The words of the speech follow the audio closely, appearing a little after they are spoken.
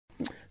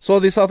So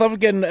the South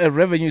African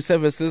Revenue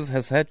Services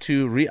has had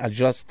to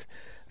readjust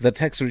the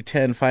tax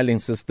return filing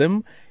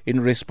system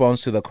in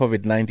response to the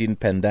COVID-19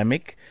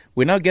 pandemic.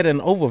 We now get an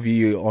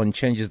overview on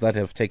changes that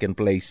have taken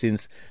place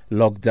since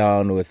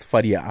lockdown with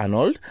Fadia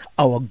Arnold,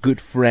 our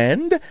good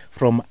friend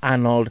from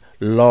Arnold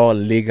Law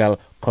Legal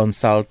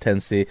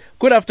Consultancy.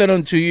 Good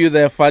afternoon to you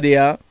there,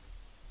 Fadia.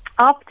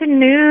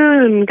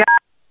 Afternoon, guys.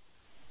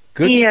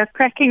 Good. Yeah,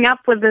 cracking up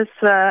with this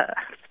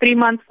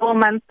 3-month,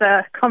 4-month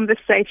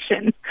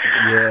conversation.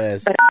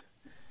 Yes. But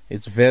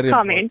it's very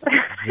comment.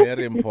 important.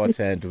 Very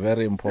important.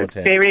 Very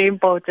important. Very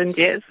important,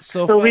 yes.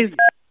 So, Fadia,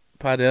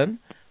 pardon?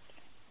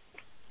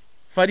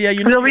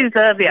 Fadia, we'll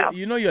reserve, yeah.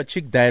 you know your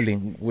chick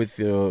dialing with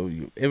your,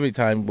 every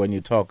time when you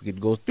talk,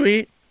 it goes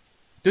tweet,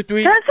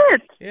 tweet. That's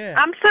it. Yeah.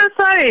 I'm so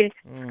sorry.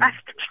 I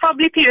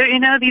probably,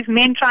 these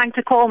men trying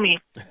to call me.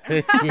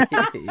 Hey.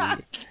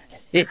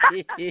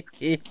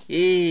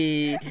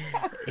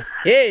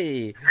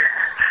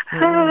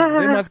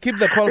 They must keep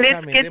the call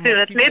coming.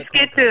 Let's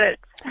get to it.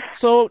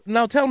 So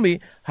now tell me,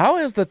 how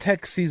has the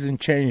tax season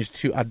changed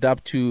to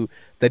adapt to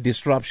the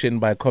disruption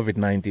by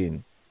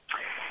COVID-19?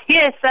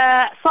 Yes,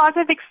 SARS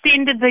have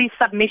extended the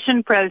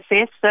submission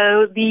process.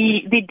 So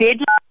the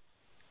deadline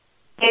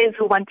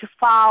who want to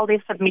file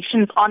their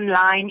submissions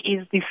online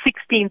is the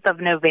 16th of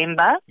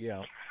November.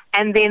 Yeah.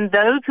 And then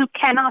those who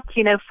cannot,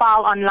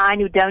 file online,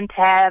 who don't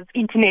have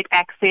internet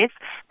access,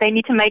 they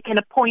need to make an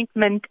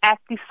appointment at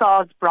the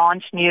SARS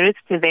branch nearest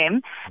to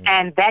them.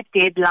 And that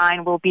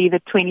deadline will be the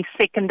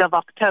 22nd of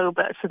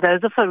October. So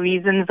those are for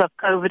reasons of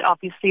COVID,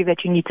 obviously,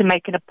 that you need to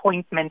make an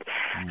appointment.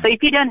 So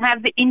if you don't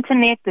have the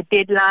internet, the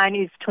deadline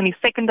is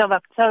 22nd of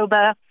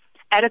October.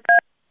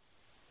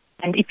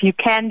 And if you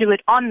can do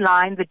it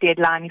online, the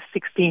deadline is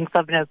 16th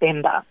of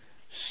November.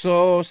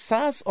 So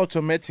SARS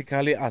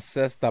automatically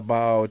assessed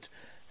about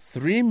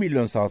 3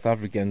 million South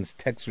Africans'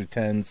 tax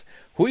returns.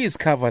 Who is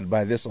covered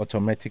by this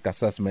automatic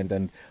assessment,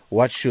 and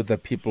what should the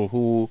people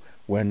who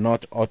were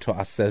not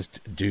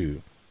auto-assessed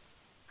do?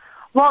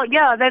 Well,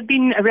 yeah, they've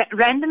been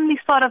randomly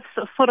sort of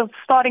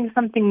starting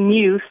something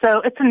new.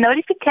 So it's a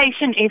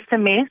notification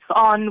SMS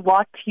on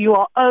what you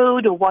are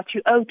owed or what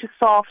you owe to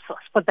SARS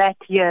for that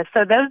year.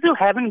 So those who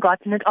haven't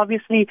gotten it,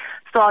 obviously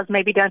SARS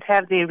maybe don't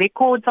have their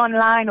records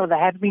online, or they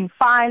have been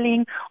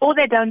filing, or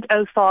they don't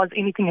owe SARS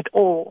anything at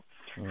all.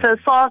 So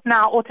SARS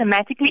now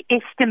automatically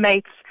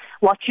estimates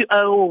what you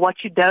owe or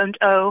what you don't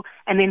owe,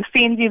 and then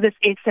sends you this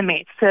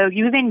SMS. So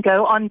you then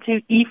go on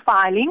to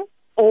e-filing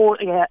or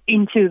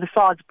into the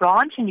SARS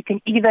branch, and you can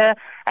either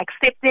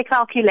accept their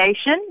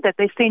calculation that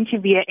they sent you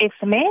via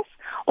SMS,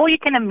 or you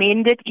can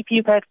amend it if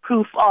you've had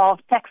proof of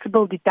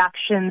taxable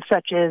deductions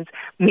such as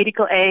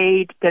medical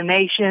aid,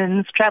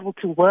 donations, travel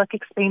to work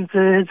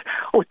expenses,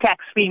 or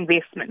tax-free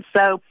investments.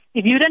 So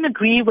if you don't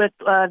agree with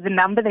the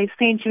number they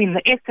sent you in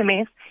the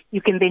SMS, you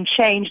can then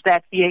change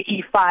that via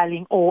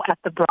e-filing or at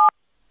the branch.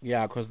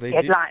 Yeah, because they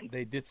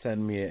did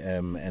send me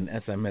an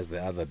SMS the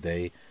other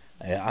day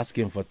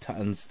asking for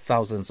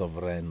thousands of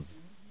rands.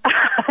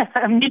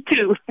 Me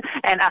too,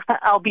 and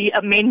I'll be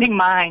amending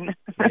mine.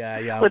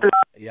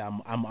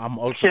 I'm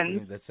also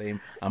doing the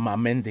same. I'm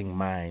amending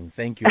mine.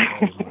 Thank you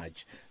very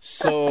much.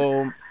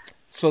 So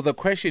the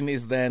question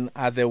is then,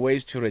 are there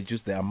ways to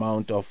reduce the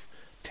amount of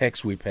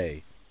tax we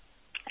pay?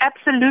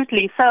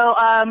 Absolutely. So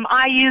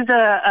I use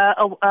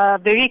a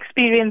very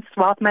experienced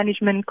wealth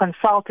management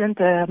consultant,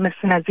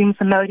 Mr. Nazim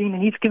Samodin,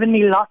 and he's given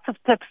me lots of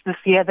tips this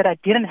year that I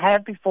didn't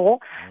have before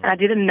and I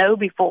didn't know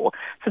before.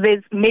 So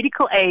there's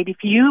medical aid.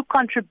 If you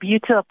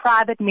contribute to a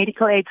private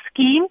medical aid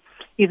scheme,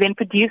 you then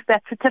produce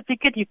that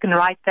certificate, you can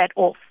write that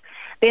off.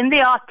 Then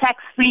there are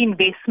tax-free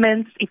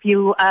investments. If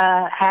you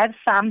have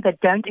some that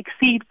don't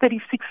exceed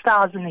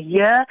 $36,000 a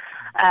year,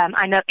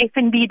 I know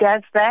FNB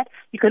does that.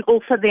 You can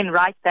also then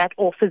write that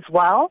off as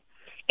well.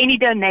 Any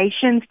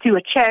donations to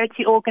a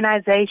charity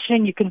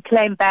organization, you can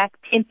claim back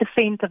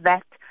 10% of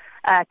that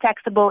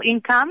taxable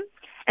income.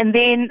 And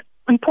then,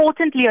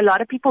 importantly, a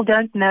lot of people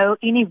don't know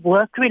any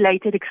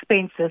work-related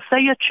expenses. So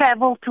your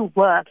travel to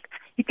work,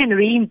 you can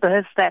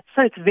reimburse that.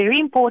 So it's very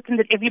important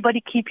that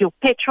everybody keep your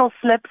petrol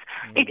slips.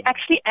 It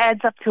actually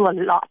adds up to a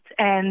lot,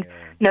 and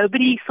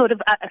nobody sort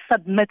of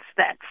submits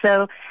that.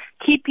 So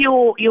keep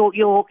your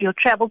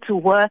travel to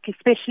work,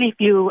 especially if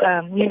you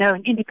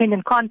an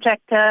independent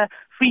contractor,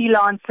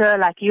 freelancer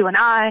like you and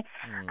I.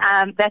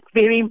 That's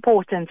very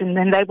important, and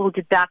then they will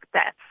deduct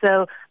that.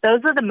 So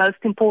those are the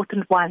most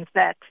important ones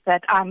that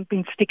I've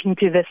been sticking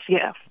to this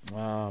year.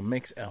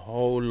 Makes a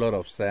whole lot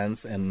of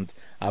sense, and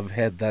I've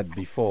heard that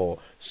before.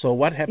 So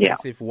what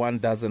happens if one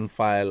doesn't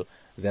file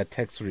their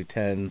tax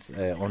returns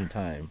on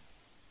time?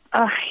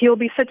 You'll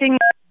be sitting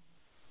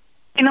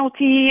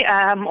penalty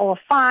or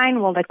fine.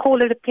 Well, they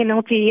call it a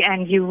penalty,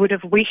 and you would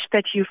have wished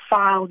that you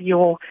filed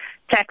your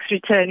tax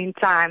return in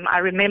time. I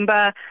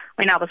remember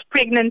when I was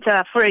pregnant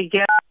for a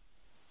year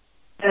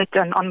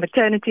and on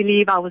maternity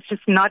leave, I was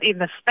just not in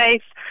the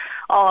space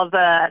of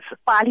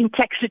filing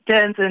tax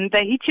returns, and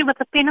they hit you with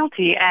a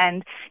penalty,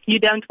 and you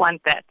don't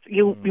want that.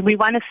 We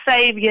want to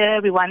save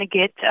here. We want to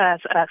get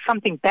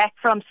something back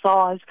from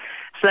SARS.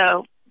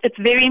 So it's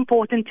very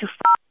important to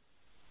file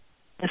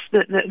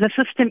The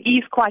system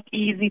is quite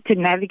easy to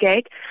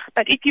navigate.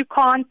 But if you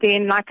can't,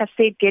 then, like I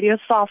said, get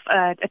yourself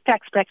a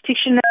tax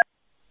practitioner,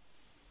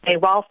 a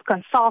wealth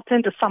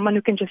consultant, or someone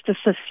who can just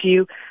assist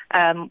you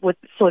with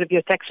sort of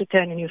your tax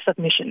return and your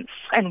submissions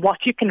and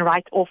what you can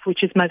write off,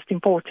 which is most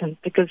important,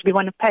 because we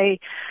want to pay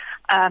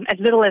as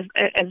little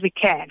as we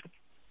can.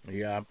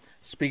 Yeah.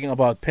 Speaking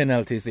about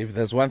penalties, if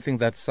there's one thing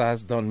that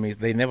SARS don't miss,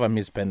 they never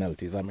miss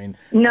penalties. I mean,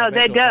 no,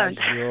 they don't.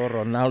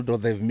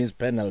 Ronaldo, they've missed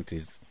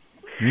penalties.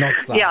 Not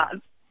SARS. Yeah.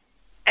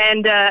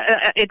 And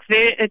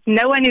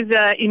no one is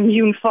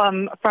immune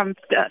from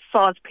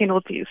SARS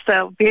penalties.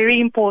 So very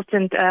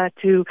important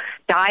to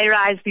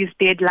diarize these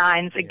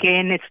deadlines. Yeah.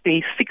 Again, it's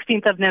the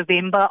 16th of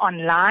November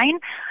online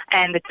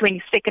and the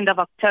 22nd of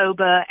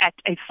October at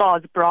a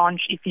SARS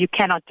branch if you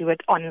cannot do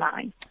it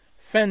online.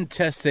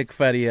 Fantastic,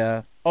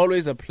 Fadia.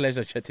 Always a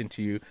pleasure chatting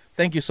to you.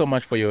 Thank you so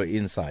much for your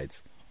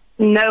insights.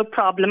 No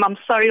problem. I'm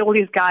sorry all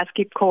these guys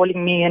keep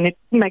calling me and it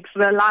makes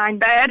the line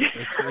bad.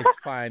 It's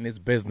fine. It's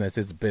business.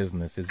 It's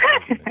business.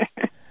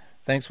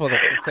 Thanks for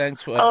chatting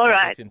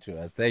to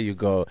us. There you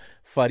go.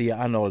 Fadia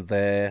Arnold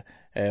there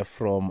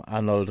from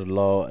Arnold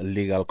Law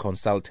Legal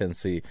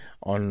Consultancy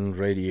on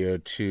Radio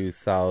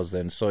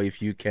 2000. So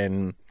if you've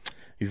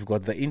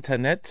got the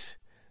internet,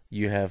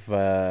 you have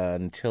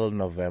until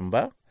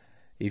November.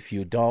 If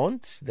you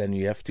don't, then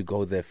you have to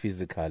go there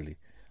physically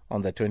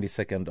on the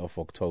 22nd of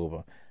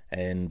October.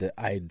 And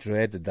I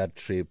dread that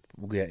trip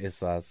where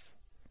SARS,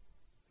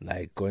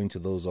 like going to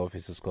those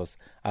offices, because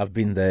I've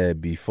been there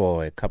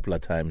before, a couple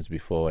of times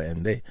before,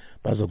 and they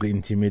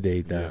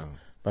intimidate. Yeah.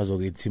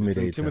 It's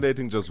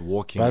intimidating just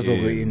walking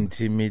in.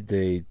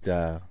 Intimidate.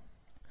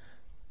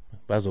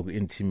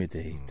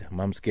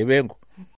 Mam's Kebengo.